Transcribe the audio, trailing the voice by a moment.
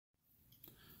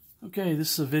Okay,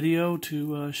 this is a video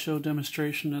to show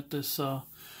demonstration that this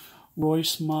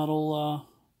Royce model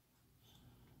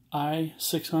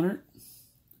I-600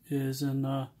 is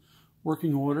in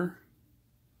working order.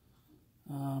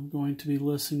 I'm going to be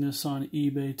listing this on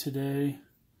eBay today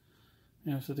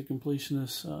after the completion of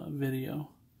this video.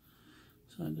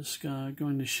 So I'm just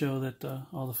going to show that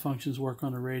all the functions work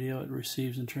on the radio. It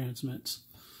receives and transmits.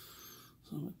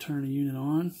 So I'm going to turn the unit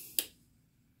on.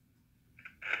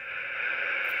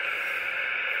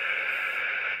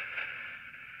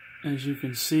 As you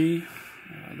can see,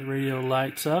 the radio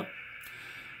lights up.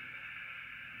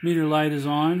 Meter light is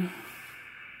on.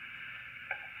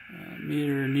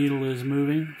 Meter needle is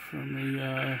moving from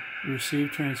the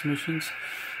received transmissions.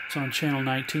 It's on channel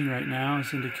 19 right now,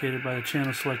 as indicated by the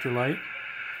channel selector light.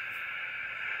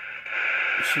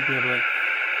 You should be able to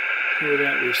hear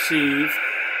that receive.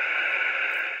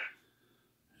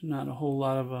 Not a whole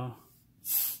lot of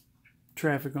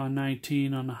traffic on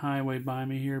 19 on the highway by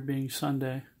me here, being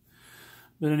Sunday.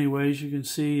 But anyways, you can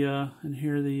see and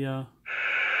hear the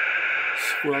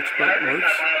squelch button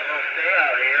works.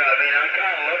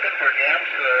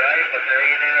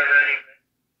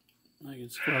 I can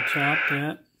squelch out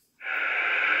that.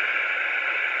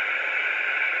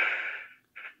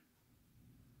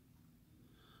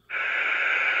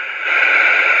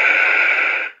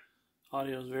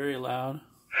 Audio is very loud.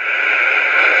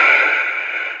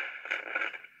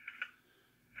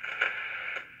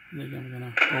 I think I'm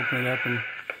going to open it up and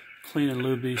clean and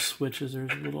lube these switches.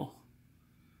 There's a little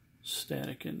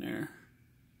static in there.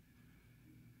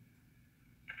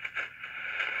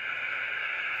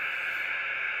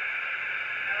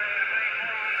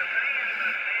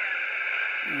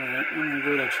 Alright, I'm going to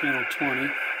go to channel 20.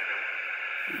 I'm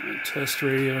going to test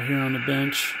radio here on the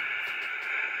bench.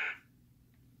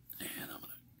 And I'm going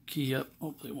to key up.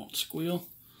 Hopefully it won't squeal.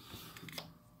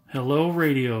 Hello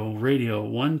radio, radio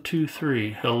 1 2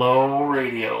 3. Hello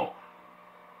radio.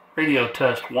 Radio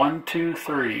test 1 2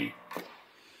 3.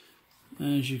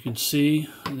 As you can see,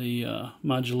 the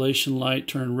modulation light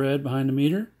turned red behind the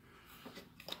meter.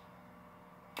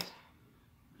 As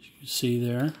you can see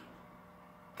there.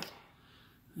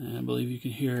 And I believe you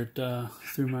can hear it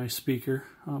through my speaker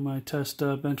on my test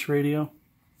bench radio.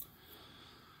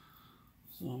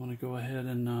 So I'm going to go ahead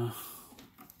and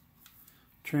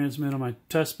transmit on my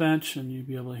test bench, and you'll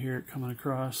be able to hear it coming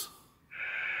across.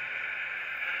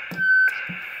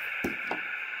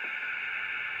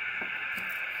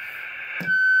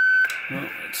 Oh,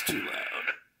 that's too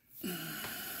loud.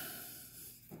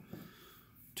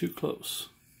 Too close.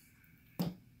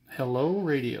 Hello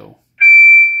radio.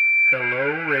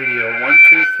 Hello radio. 1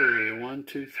 2 3. 1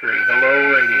 2 3.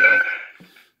 Hello radio.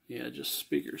 Yeah, just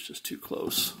speaker's just too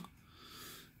close.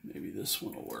 Maybe this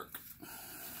one will work.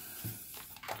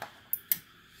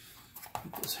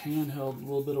 Get this handheld a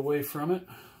little bit away from it.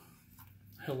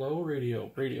 Hello radio.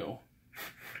 Radio.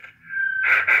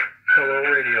 Hello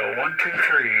radio. 1 2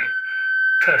 3.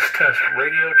 Test test.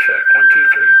 Radio check. 1 2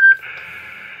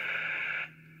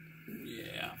 3.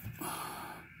 Yeah.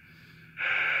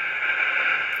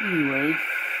 Anyway.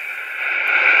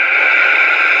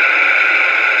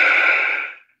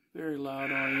 Very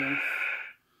loud audio.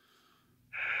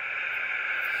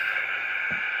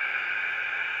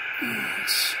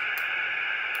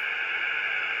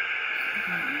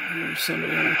 Here's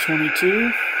somebody on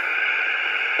 22.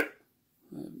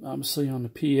 Obviously on the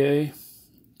PA.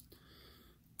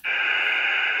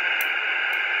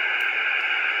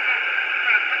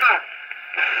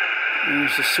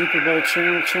 There's the Super Bowl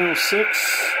channel, channel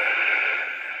 6.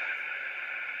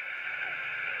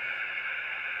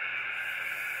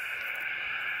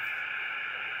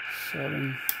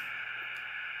 Seven.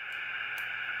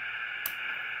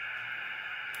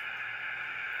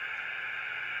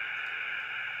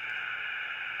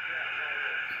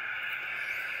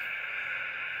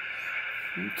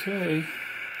 Okay.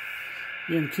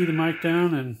 Again, key the mic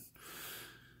down, and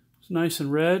it's nice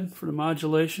and red for the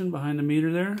modulation behind the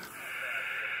meter there.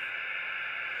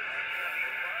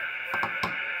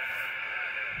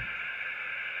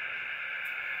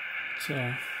 It's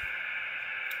a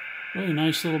really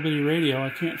nice little bitty radio. I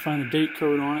can't find a date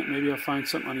code on it. Maybe I'll find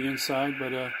something on the inside,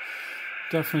 but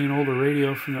definitely an older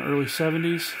radio from the early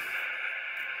 70s.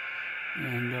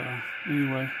 And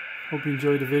anyway, hope you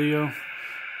enjoyed the video.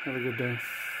 Have a good day.